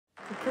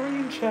The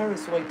green chair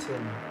is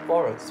waiting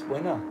for its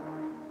winner.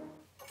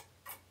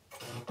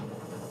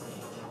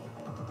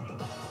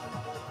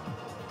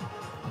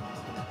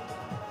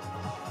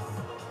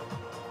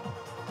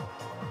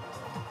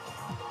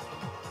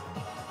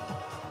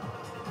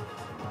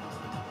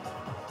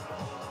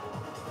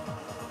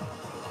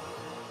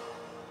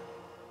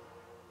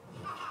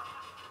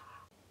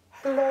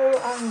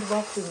 Hello and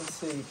welcome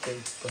to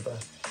Big Brother,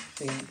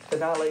 the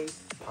finale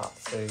part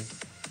 2.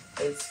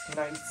 It's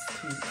nice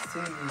to see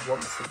you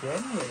once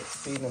again.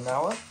 It's been an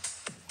hour.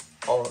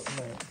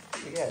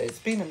 It's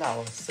been an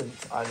hour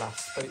since I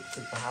last spoke to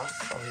the house.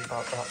 Sorry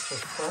about that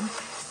just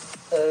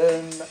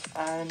then.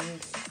 And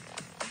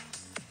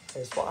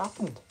here's what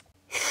happened.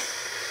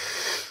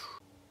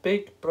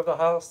 Big Brother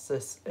house,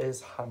 this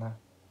is Hannah.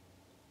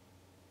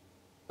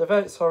 The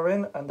votes are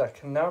in and I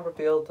can now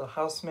reveal the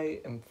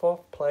housemate in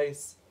 4th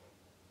place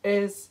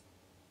is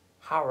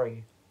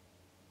Harry.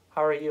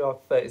 Harry, you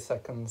have 30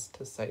 seconds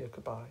to say your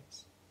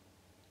goodbyes.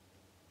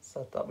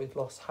 Said that we've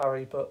lost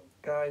Harry, but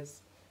guys,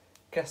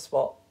 guess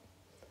what?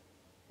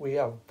 We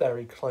are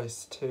very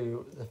close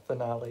to the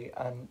finale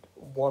and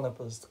one of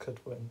us could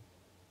win.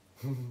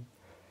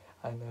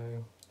 I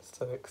know,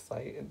 so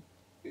exciting.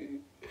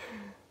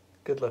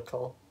 Good luck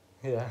all.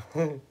 Yeah.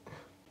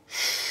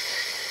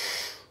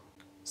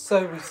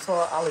 So we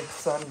saw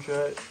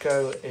Alexandra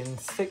go in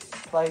 6th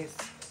place.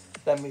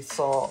 Then we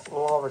saw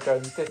Laura go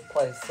in 5th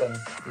place, and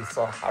we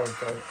saw Harry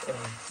go in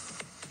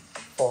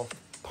 4th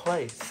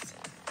place.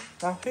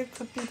 Now, who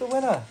could be the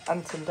winner?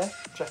 Anton Deck,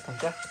 Jack and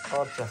Jack,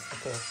 or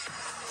Jessica?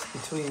 It's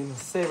between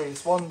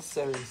Series 1,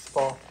 Series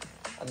 4,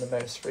 and the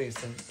most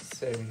recent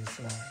Series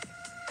 9.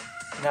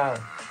 Now,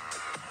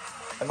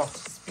 I'm off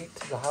to speak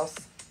to the house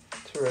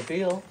to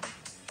reveal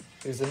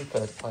who's in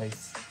 3rd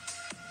place.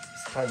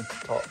 It's time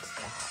to talk to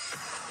the house.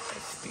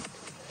 Let's speak.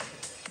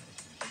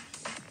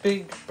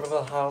 Big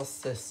Brother house,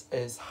 this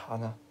is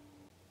Hannah.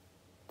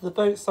 The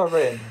votes are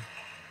in.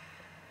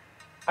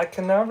 I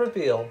can now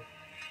reveal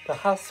the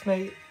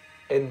housemate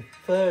in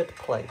 3rd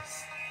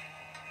place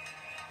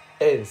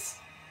is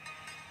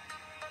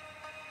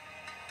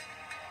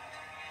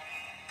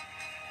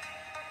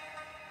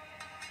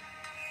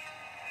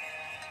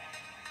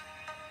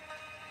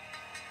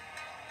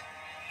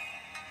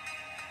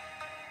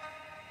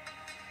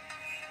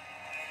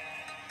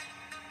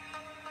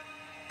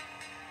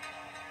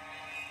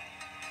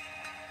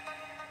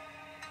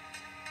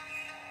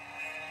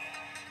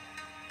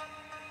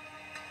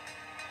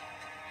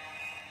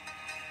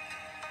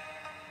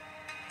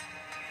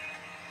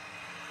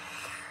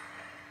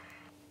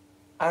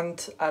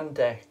Ant and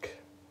Deck.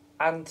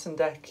 Ant and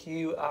Deck,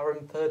 you are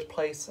in 3rd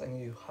place and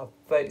you have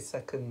 30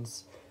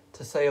 seconds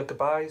to say your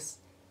goodbyes.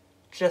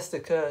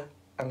 Jessica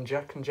and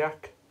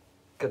Jack,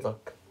 good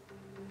luck.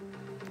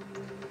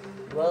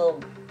 Well,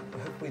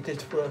 we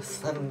did worse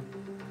than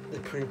the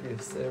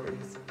previous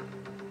series.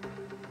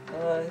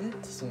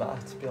 It doesn't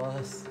matter, to be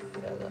honest.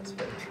 Yeah, that's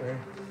very true.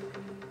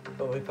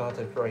 But we've had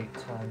a great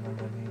time, and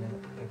I mean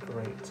it, a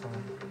great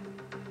time.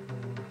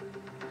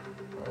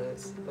 Well,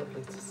 it's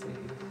lovely to see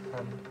you,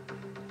 and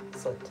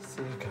sad to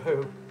see you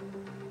go.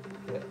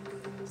 Yeah.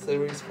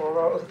 Series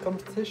 4 out of the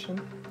competition.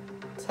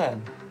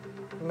 10,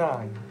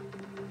 9,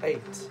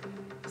 8,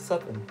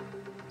 7,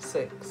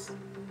 6,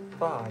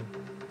 5,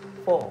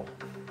 4,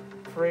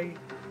 3,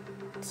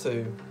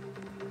 2,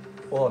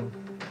 1.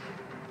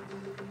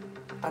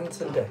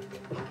 Ant and Deck,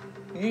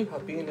 you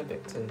have been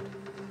evicted.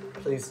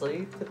 Please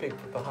leave the Big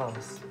Brother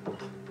house.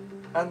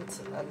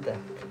 Ant and Deck,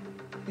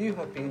 you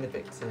have been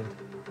evicted.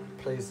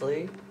 Please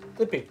leave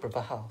the Big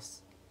Brother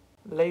house.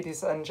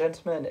 Ladies and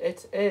gentlemen,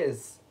 it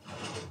is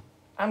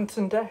Ant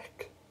and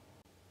Deck.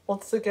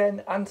 Once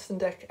again, Ant and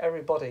Deck,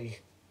 everybody.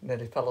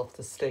 Nearly fell off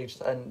the stage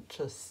then,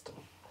 just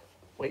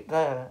wait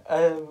there.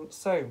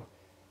 So,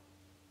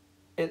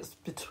 it's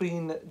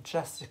between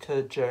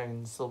Jessica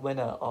Jones, the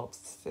winner of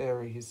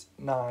Series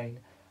 9,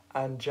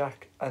 and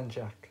Jack,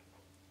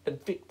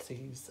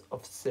 evictees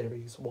of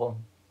Series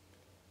 1.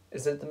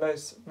 Is it the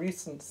most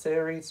recent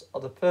series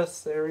or the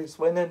first series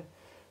winning?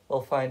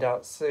 We'll find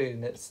out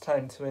soon. It's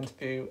time to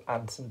interview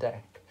Ant and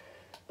Deck.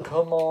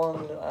 Come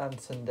on,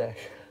 Ant and Deck.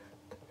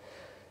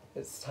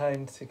 It's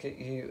time to get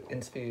you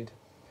interviewed.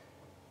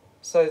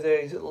 So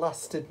they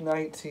lasted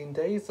 19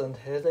 days and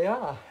here they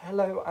are.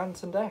 Hello,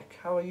 Ant and Deck.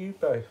 How are you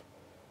both?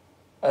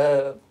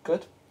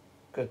 Good.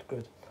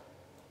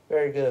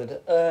 Very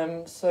good.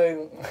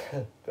 So,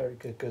 very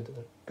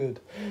good.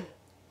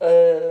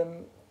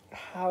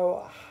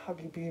 How have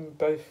you been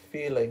both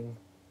feeling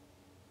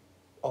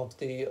of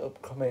the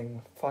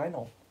upcoming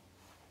final?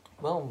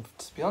 Well,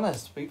 to be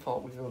honest, we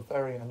thought we were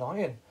very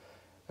annoying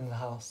in the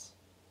house.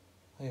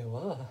 You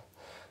were.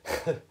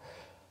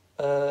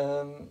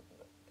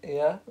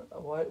 Yeah,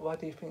 why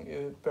do you think you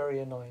were very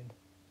annoying?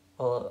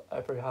 Well,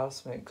 every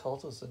housemate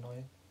called us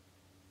annoying.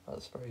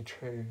 That's very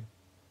true.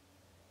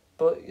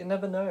 But you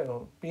never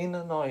know. Being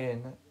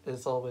annoying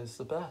is always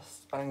the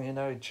best. And you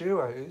know,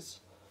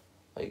 duos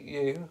like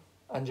you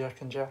and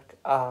Jack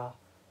are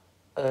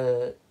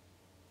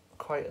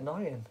quite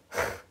annoying.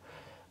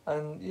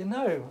 And you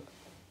know,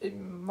 it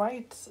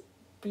might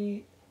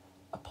be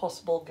a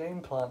possible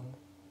game plan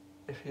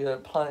if you're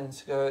planning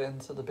to go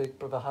into the Big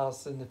Brother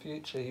house in the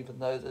future, even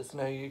though there's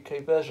no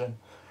UK version.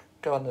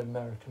 Go on the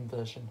American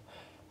version.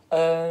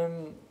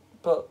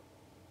 But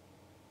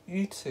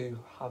you two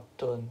have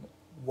done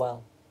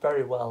well,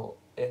 very well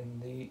in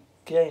the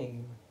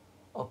game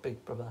of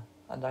Big Brother,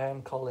 and I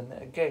am calling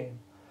it a game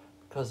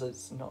because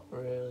it's not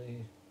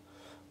really.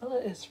 Well,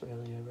 it is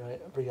really a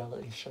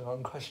reality show.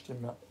 I'm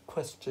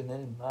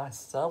questioning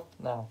myself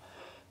now.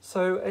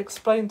 So,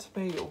 explain to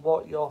me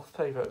what your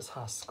favourite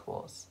task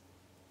was.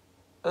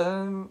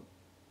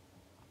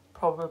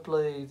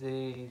 Probably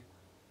the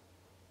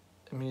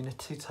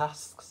immunity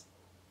tasks.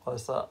 Why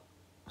is that?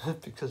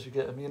 Because you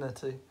get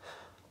immunity.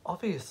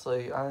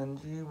 Obviously, and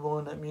you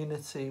won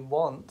immunity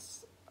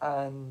once,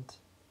 and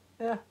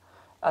yeah.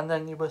 And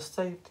then you were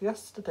saved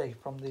yesterday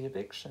from the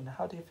eviction.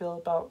 How do you feel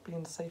about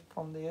being saved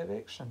from the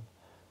eviction?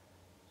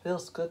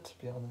 Feels good, to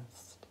be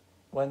honest.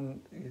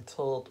 When you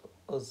told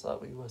us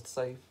that we were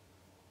safe,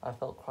 I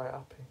felt quite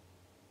happy.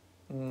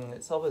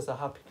 It's always a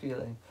happy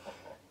feeling.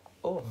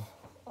 Oh,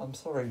 I'm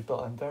sorry,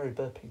 but I'm very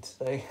burpy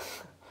today.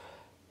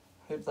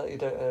 Hope that you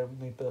don't hear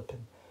me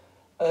burping.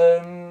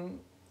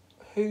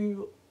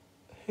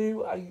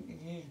 Who are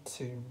you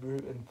two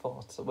rooting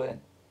for to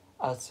win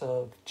out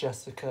of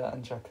Jessica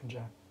and Jack and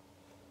Jack?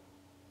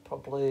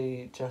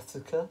 Probably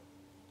Jessica.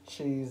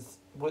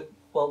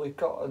 We've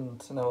gotten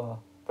to know her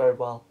very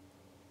well.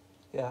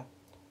 Yeah.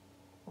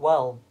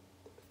 Well,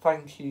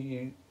 thank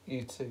you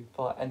two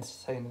for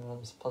entertaining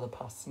us for the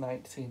past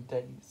 19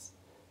 days.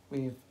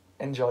 We've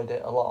enjoyed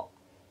it a lot,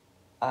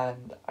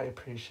 and I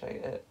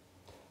appreciate it.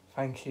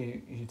 Thank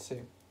you, you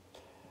two.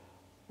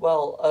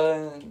 Well,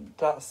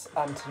 that's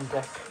Ant and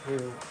Dec who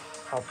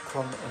have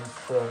come in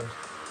third.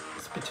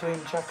 It's between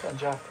Jack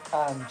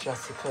and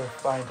Jessica.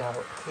 Find out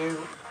who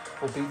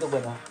will be the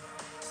winner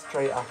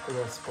straight after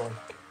this break.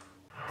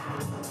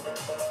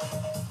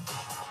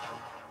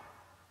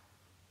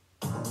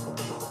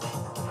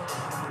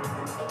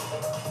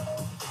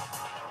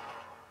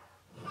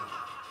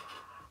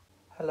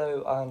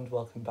 Hello and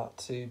welcome back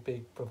to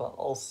Big Brother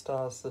All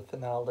Stars, the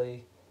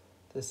finale.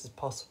 This is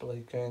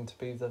possibly going to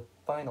be the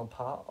final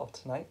part of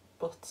tonight,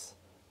 but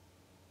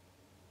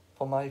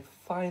for my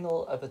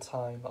final ever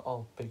time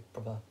of Big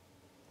Brother,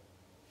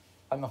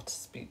 I'm off to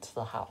speak to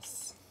the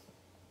house.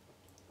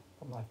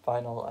 For my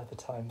final ever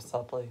time,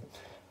 sadly.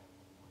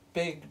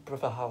 Big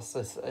Brother house,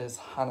 this is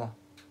Hannah,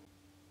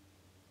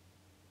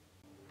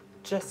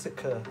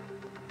 Jessica,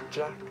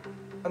 Jack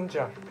and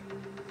Jack.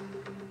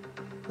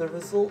 The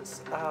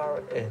results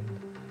are in.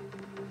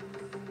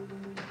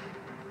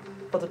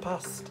 For the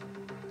past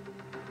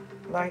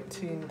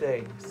 19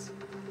 days,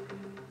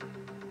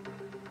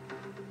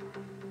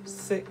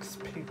 6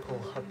 people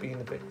have been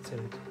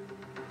evicted.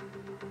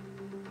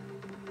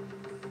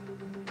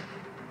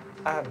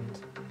 And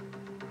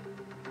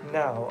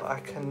now I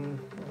can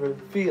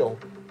reveal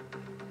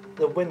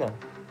the winner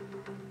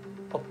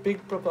of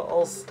Big Brother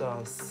All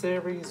Stars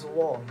Series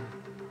 1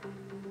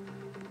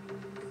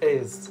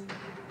 is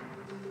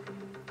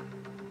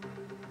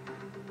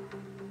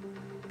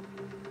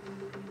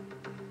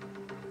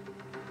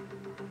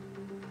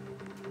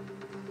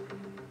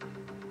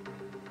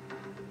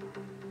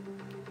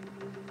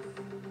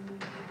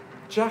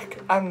Jack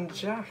and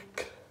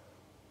Jack.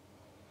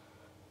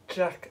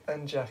 Jack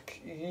and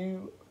Jack,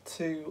 you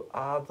two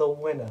are the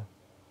winner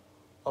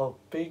of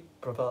Big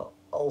Brother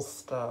All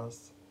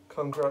Stars.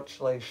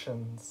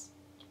 Congratulations.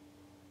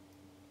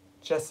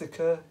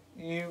 Jessica,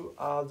 you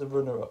are the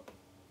runner-up.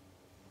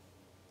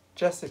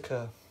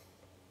 Jessica,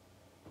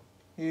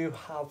 you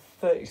have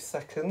 30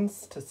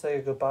 seconds to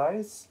say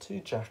goodbyes to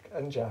Jack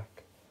and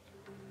Jack.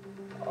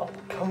 Oh,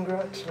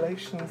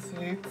 congratulations,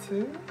 you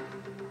two.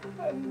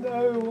 I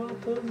know,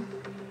 well done.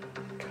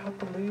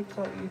 Can't believe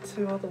that you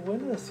two are the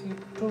winners.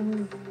 You've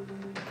done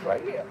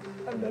great,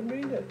 and I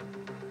mean it.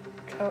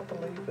 Can't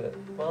believe it.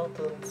 Well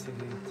done to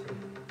you two.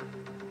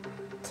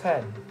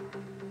 10,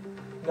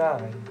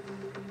 9,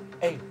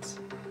 8,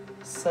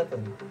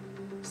 7,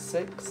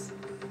 6,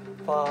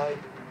 5,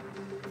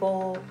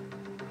 4,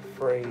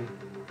 3,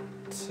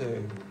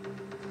 2,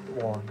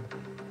 1.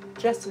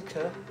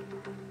 Jessica,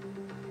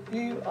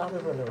 you are the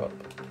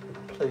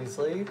runner-up. Please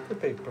leave the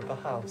Big Brother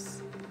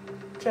house.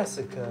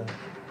 Jessica,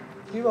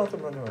 you are the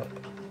runner-up.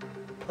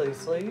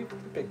 Please leave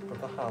the Big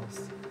Brother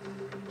house.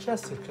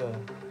 Jessica,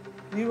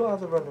 you are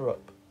the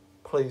runner-up.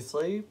 Please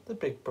leave the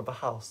Big Brother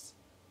house.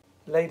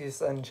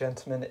 Ladies and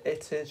gentlemen,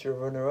 it is your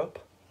runner-up,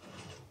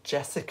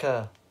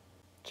 Jessica.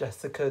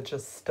 Jessica,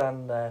 just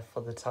stand there for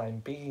the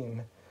time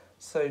being.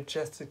 So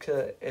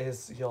Jessica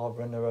is your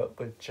runner-up,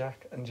 with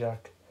Jack and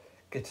Jack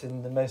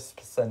getting the most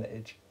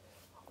percentage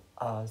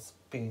as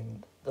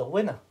being the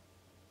winner.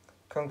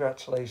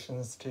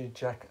 Congratulations to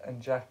Jack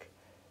and Jack.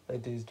 They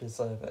do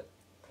deserve it.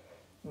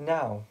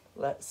 Now,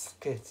 let's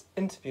get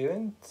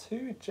interviewing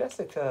to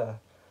Jessica.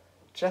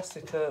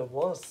 Jessica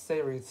was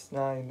Series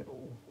 9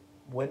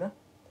 winner.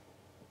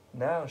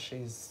 Now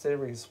she's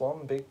Series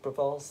 1 Big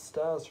Brother All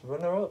Stars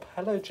runner-up.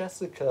 Hello,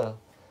 Jessica.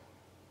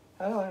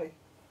 Hi.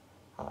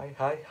 Hi,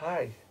 hi,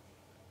 hi.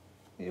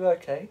 You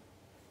okay?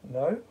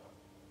 No?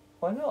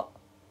 Why not?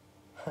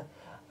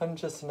 I'm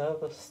just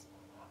nervous.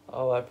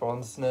 Oh,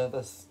 everyone's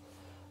nervous.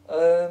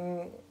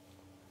 Um,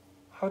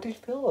 how do you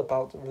feel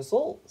about the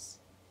results?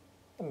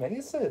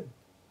 Amazing.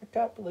 I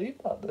can't believe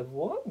that they've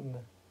won.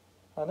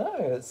 I know,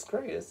 it's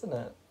great, isn't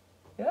it?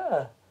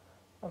 Yeah,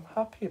 I'm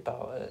happy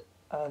about it.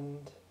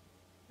 And,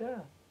 yeah.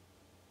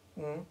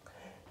 Mm.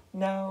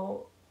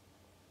 Now,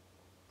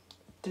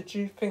 did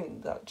you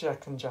think that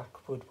Jack and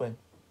Jack would win?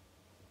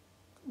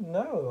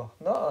 No,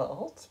 not at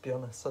all, to be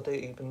honest. I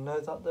didn't even know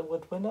that they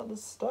would win at the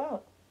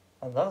start.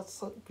 And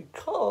that's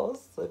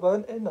because they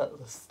weren't in at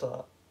the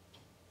start.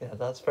 Yeah,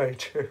 that's very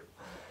true.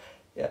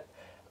 Yeah.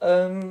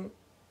 Um,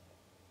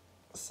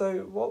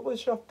 so, what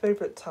was your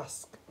favourite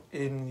task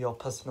in your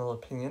personal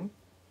opinion?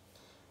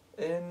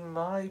 In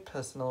my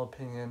personal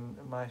opinion,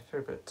 my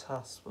favourite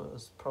task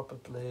was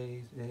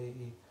probably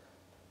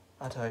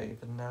I don't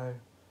even know.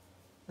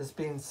 There's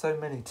been so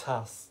many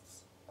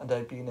tasks, and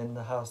I've been in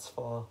the house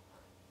for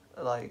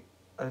like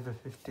over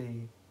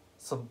 50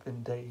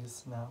 something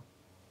days now.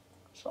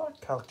 Shall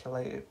I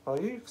calculate it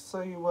for you?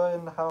 So you were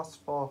in the house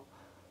for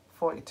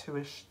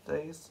 42-ish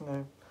days?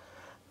 No,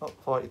 not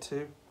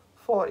 42.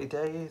 40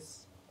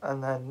 days,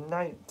 and then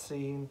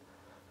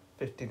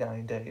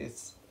 59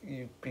 days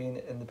you've been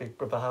in the Big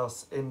Brother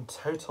house in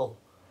total.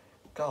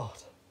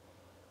 God,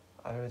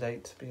 I would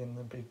hate to be in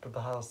the Big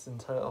Brother house in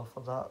total for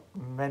that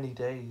many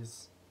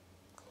days.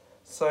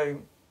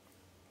 So,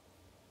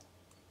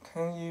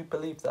 can you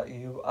believe that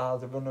you are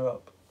the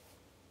runner-up?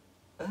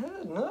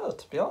 No,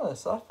 to be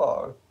honest, I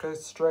thought I'd go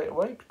straight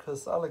away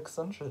because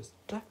Alexandra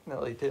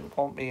definitely didn't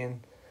want me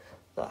in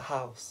that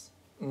house.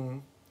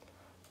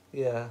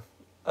 Yeah.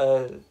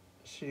 Uh,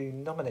 she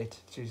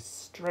nominated you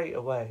straight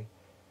away,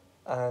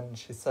 and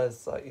she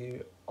says that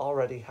you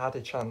already had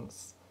a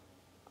chance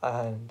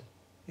and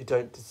you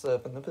don't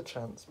deserve another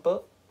chance.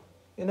 But,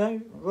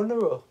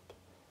 runner-up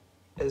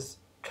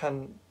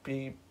can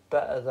be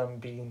better than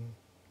being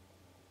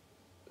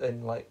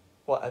in, like,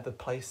 whatever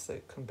place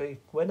it can be.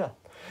 Winner.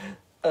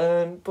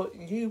 But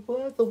you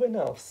were the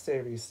winner of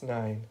Series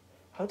 9.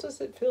 How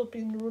does it feel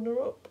being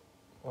runner-up?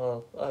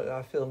 Well,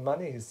 I feel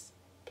Manny's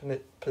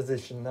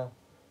position now.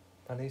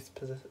 Manny's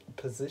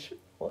position?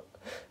 What?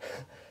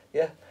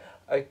 Yeah.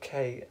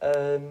 Okay.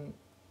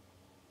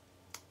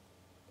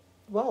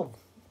 Well,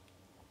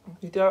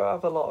 we don't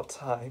have a lot of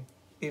time,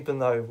 even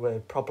though we're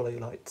probably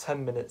like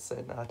 10 minutes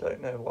in. I don't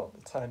know what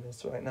the time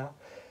is right now.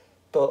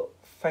 But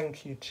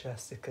thank you,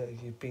 Jessica.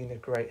 You've been a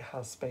great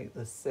housemate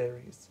this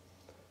series.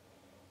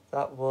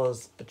 That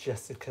was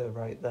Jessica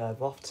right there.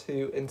 We're off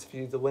to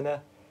interview the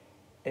winner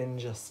in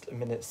just a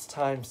minute's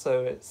time.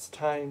 So it's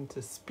time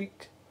to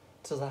speak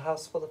to the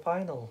house for the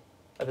final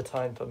of a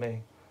time for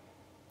me.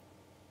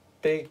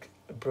 Big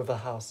Brother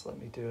house. Let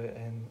me do it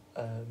in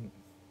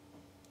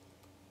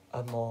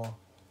a more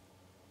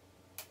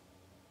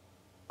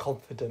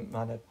confident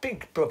manner.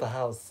 Big Brother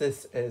house.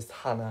 This is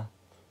Hannah.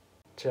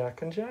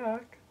 Jack and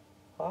Jack.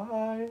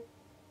 Hi.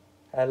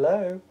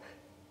 Hello.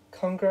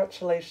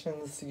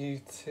 Congratulations,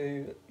 you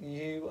two.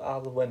 You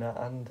are the winner,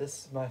 and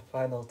this is my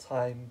final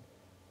time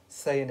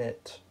saying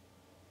it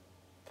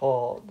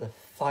for the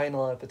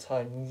final ever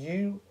time.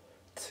 You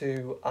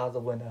two are the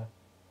winner.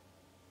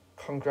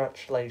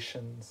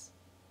 Congratulations.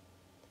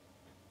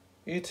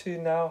 You two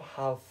now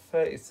have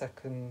 30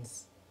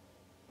 seconds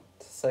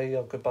to say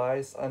your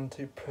goodbyes and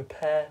to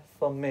prepare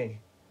for me.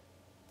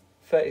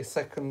 30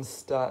 seconds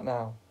start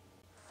now.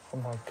 Oh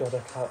my god, I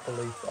can't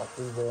believe that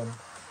we won.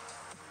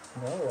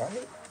 No,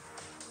 right?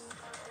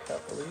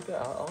 Can't believe it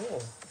at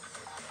all.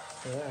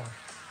 Yeah.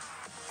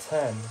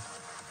 10,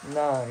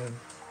 9,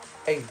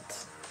 8,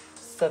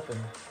 7,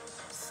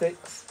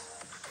 6,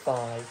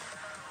 5,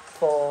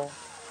 4,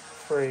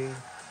 3,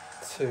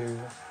 2,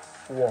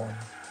 1.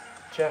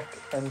 Jack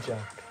and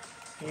Jack,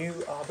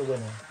 you are the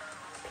winner.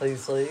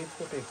 Please leave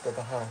the Big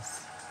Brother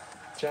house.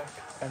 Jack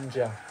and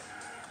Jack,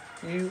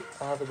 you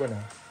are the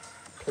winner.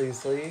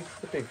 Please leave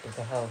the Big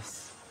Brother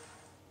house.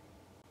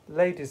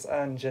 Ladies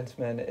and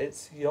gentlemen,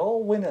 it's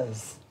your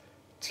winners,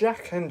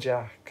 Jack and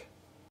Jack.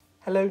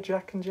 Hello,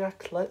 Jack and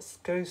Jack. Let's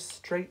go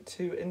straight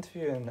to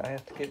interviewing. I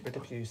have to get rid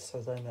of you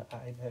so then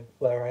I know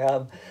where I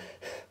am.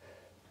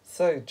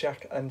 So,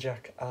 Jack and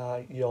Jack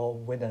are your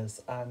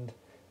winners, and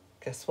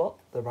guess what?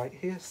 They're right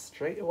here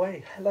straight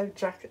away. Hello,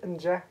 Jack and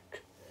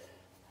Jack.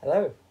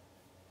 Hello.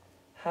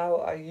 How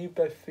are you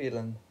both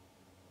feeling?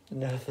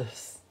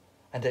 Nervous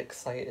and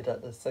excited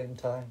at the same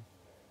time.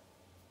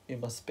 You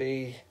must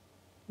be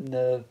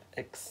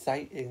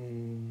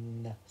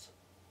excitingness.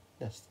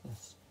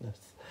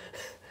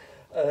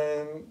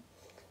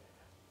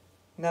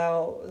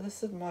 Now,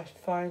 this is my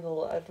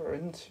final ever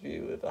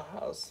interview with a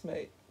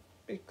housemate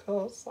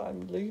because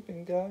I'm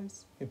leaving,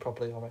 guys. You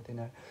probably already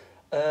know.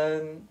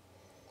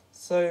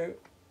 So,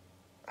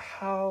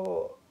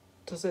 how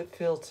does it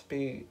feel to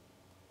be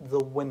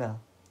the winner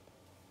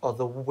or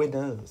the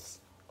winners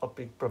of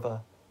Big Brother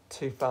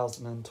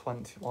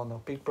 2021 or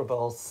Big Brother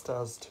All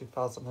Stars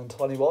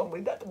 2021?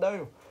 We never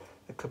know.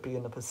 It could be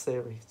another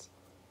series.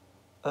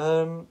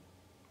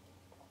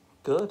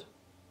 good.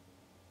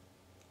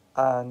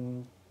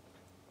 And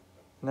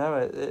no,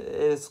 it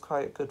is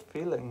quite a good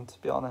feeling, to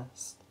be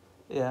honest.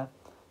 Yeah.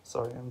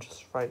 Sorry, I'm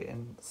just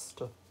writing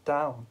stuff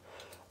down.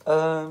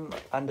 And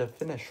I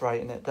finished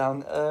writing it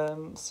down.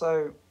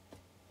 So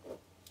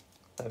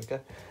there we go.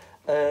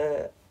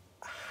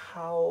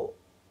 How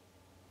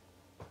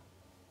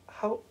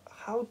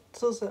how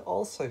does it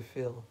also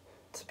feel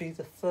to be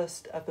the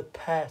first ever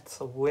pair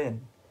to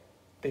win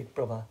Big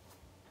Brother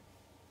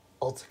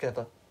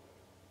altogether?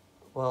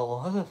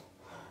 Well,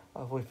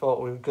 we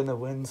thought we were gonna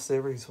win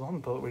Series 1,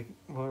 but we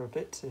were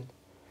evicted.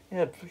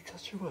 Yeah,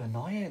 because you were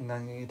annoying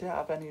and you didn't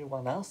have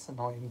anyone else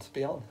annoying, to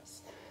be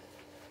honest.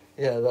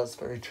 Yeah, that's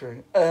very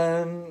true.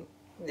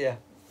 Yeah,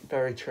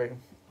 very true.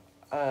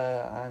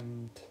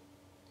 And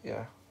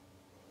yeah.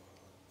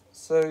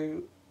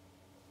 So,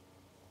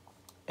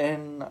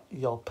 in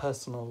your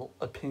personal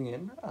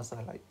opinion, as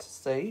I like to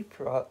say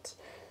throughout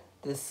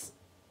this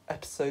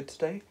episode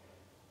today,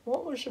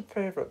 what was your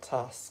favourite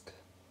task?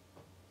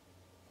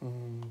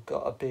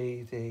 Gotta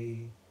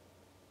be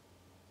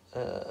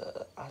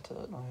I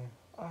don't know.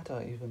 I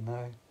don't even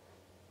know.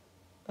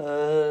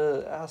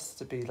 It has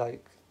to be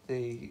like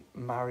the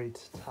married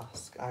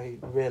task. I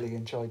really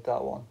enjoyed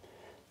that one.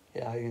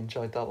 Yeah, I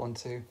enjoyed that one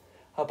too.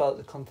 How about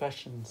the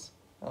confessions?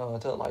 Oh, I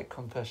don't like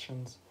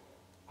confessions.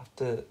 I have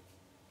to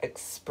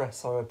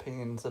express our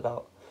opinions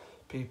about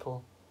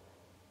people.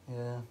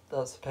 Yeah,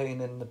 that's a pain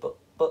in the butt.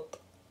 But,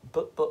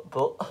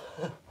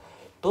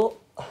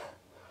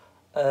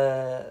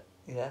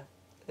 yeah,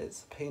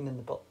 it's a pain in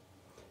the butt.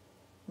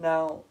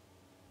 Now,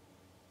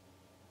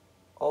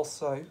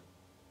 also,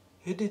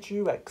 who did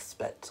you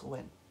expect to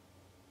win?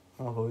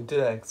 Well, we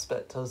didn't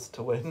expect us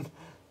to win.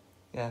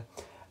 Yeah.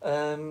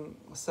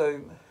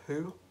 So,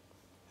 who?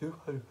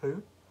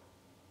 Who?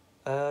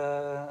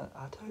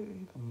 I don't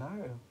even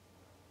know.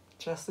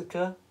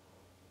 Jessica?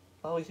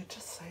 Oh, you're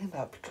just saying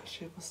that because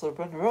she was the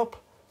runner-up.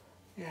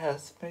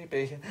 Yes,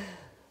 maybe.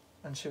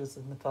 And she was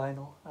in the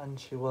final, and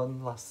she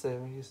won last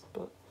series,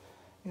 but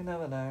you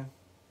never know.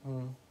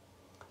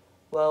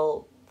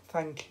 Well,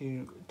 thank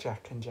you,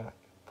 Jack and Jack,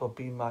 for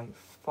being my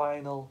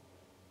final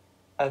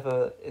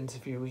ever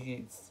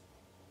interviewees.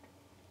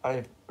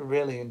 I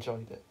really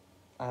enjoyed it,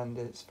 and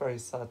it's very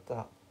sad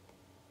that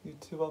you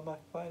two are my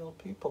final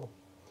people.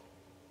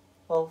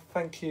 Well,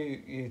 thank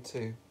you, you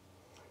two.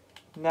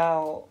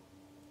 Now,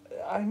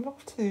 I'm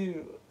off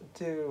to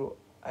do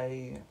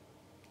a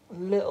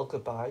little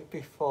goodbye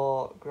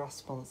before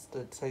Grass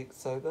Monster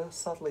takes over.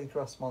 Sadly,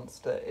 Grass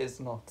Monster is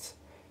not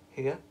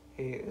here.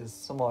 He is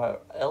somewhere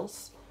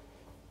else,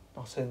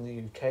 not in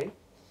the UK.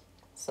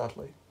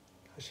 Sadly,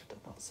 I should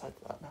have not said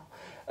that now.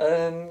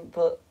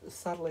 But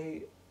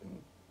sadly,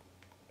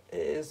 it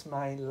is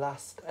my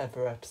last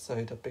ever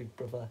episode of Big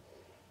Brother,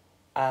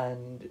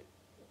 and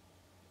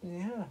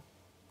yeah,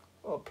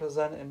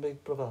 presenting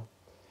Big Brother.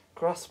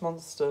 Grass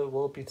Monster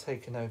will be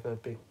taking over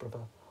Big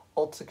Brother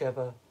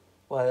altogether,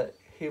 where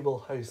he will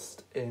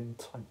host in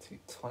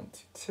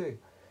 2022,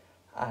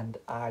 and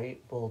I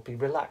will be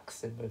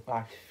relaxing with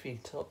my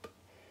feet up.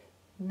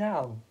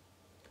 Now,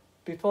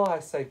 before I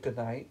say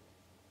goodnight,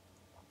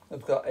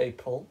 I've got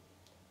April,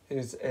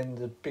 who's in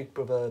the Big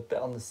Brother Bit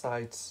on the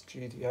Side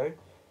studio.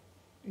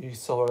 You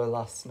saw her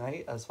last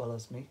night, as well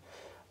as me.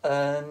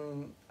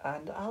 And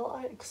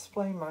I'll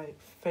explain my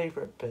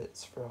favourite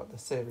bits throughout the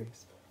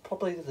series.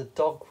 Probably the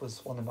dog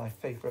was one of my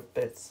favourite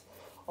bits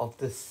of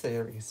this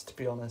series, to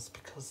be honest,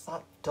 because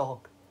that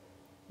dog,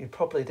 you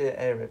probably didn't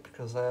hear it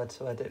because I had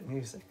to edit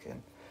music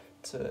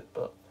into it,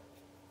 but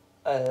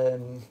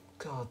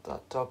God,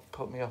 that dog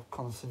put me off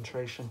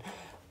concentration.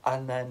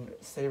 And then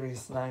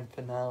series 9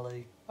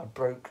 finale, I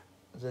broke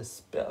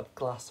this bit of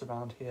glass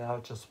around here. I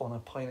just want to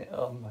point it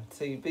on my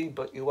TV,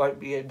 but you won't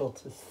be able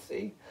to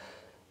see.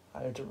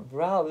 I'd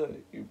rather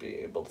you be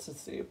able to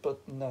see it,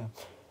 but no.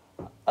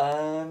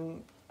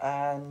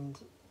 And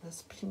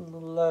there's been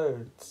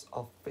loads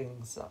of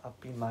things that have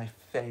been my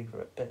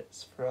favourite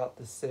bits throughout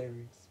the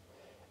series.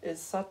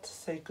 It's sad to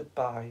say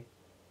goodbye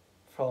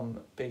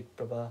from Big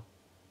Brother.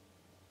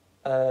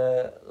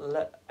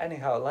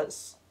 Anyhow,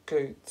 let's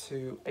go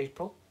to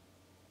April.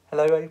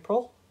 Hello,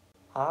 April.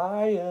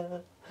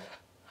 Hi.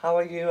 How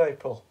are you,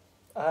 April?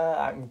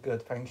 I'm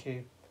good, thank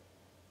you.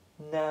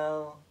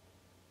 Now,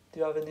 do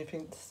you have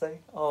anything to say?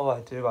 Oh, I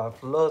do. I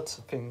have loads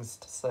of things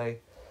to say.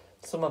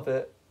 Some of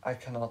it I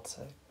cannot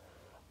say.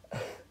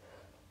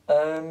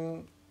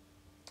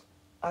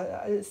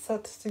 It's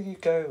sad to see you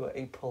go,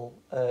 April.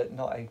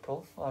 Not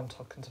April. I'm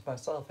talking to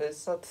myself. It's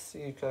sad to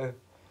see you go,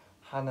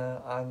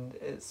 Hannah, and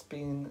it's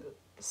been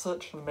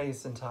such an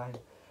amazing time,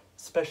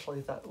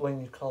 especially that when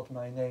you called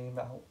my name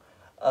out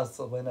as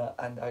the winner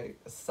and I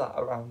sat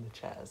around the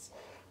chairs.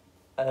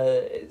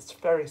 It's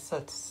very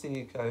sad to see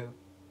you go,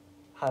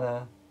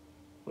 Hannah.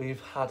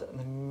 We've had an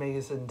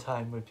amazing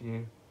time with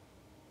you,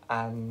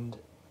 and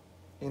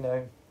you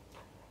know,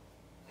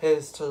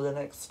 here's to the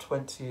next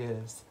 20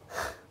 years.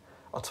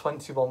 Or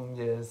 21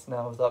 years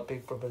now that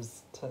Big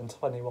Brother's turned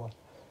 21.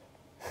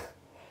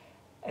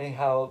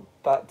 Anyhow,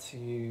 back to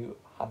you,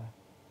 Hannah.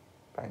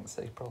 Thanks,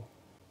 April.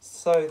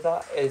 So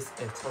that is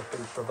it for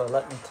Big Brother.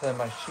 Let me turn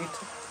my sheet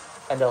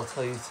and I'll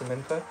tell you some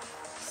info.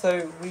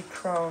 So we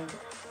crowned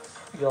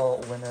your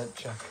winner,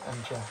 Jack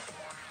and Jack.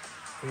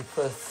 We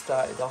first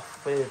started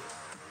off with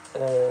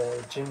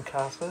Jim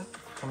Carter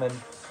becoming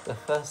the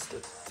first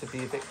to be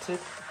evicted.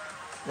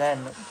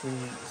 Then we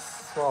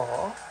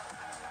saw...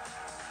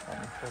 Let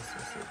me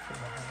process it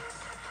from my head.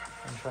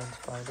 I'm trying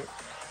to find it.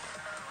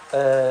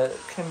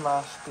 Kim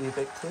Marsh be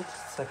evicted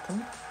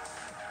second.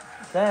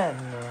 Then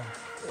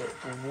it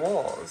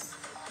was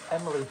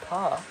Emily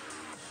Parr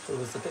who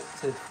was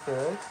evicted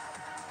third.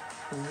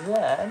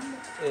 Then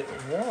it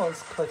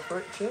was Cliff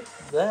Richard.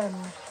 Then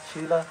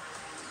Sheila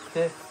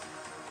fifth.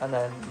 And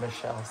then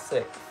Michelle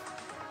sixth.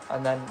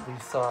 And then we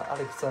saw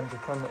Alexandra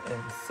come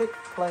in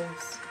sixth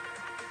place.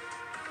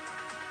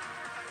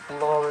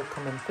 Laura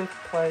come in fifth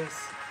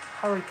place.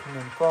 Harry come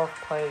in fourth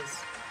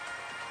place.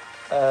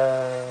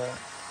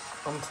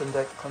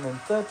 Deck come in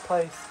third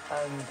place,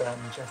 and then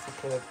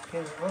Jessica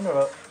became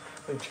runner-up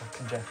with Jack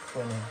and Jack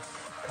winning.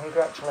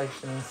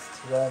 Congratulations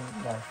to them,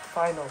 their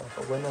final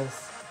ever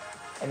winners.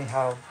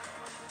 Anyhow,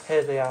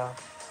 here they are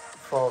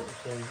for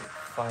the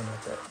final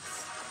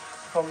bits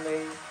from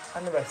me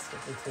and the rest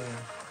of the team.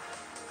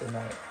 Good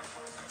night.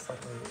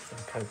 Sadly, it's a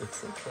COVID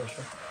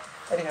situation.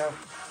 Anyhow,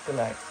 good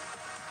night.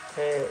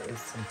 Here is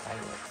some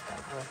fireworks, by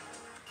the way.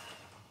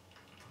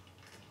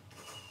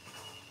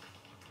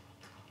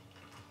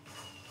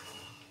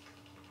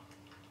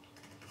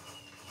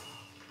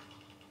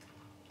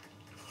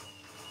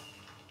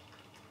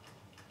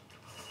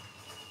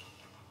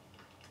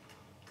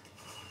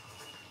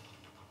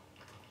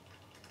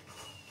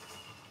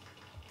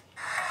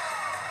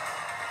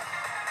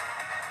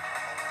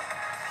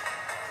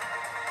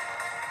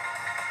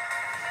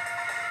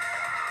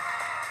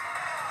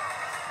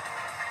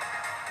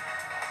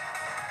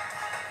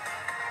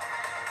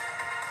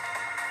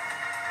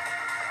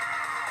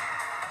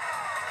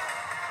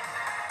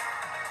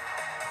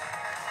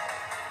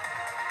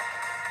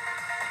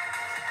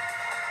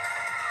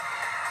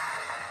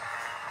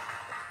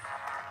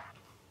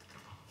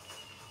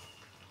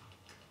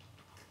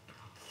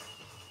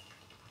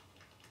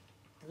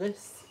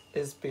 This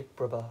is Big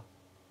Brother.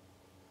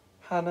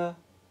 Hannah,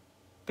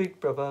 Big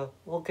Brother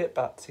will get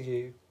back to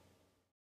you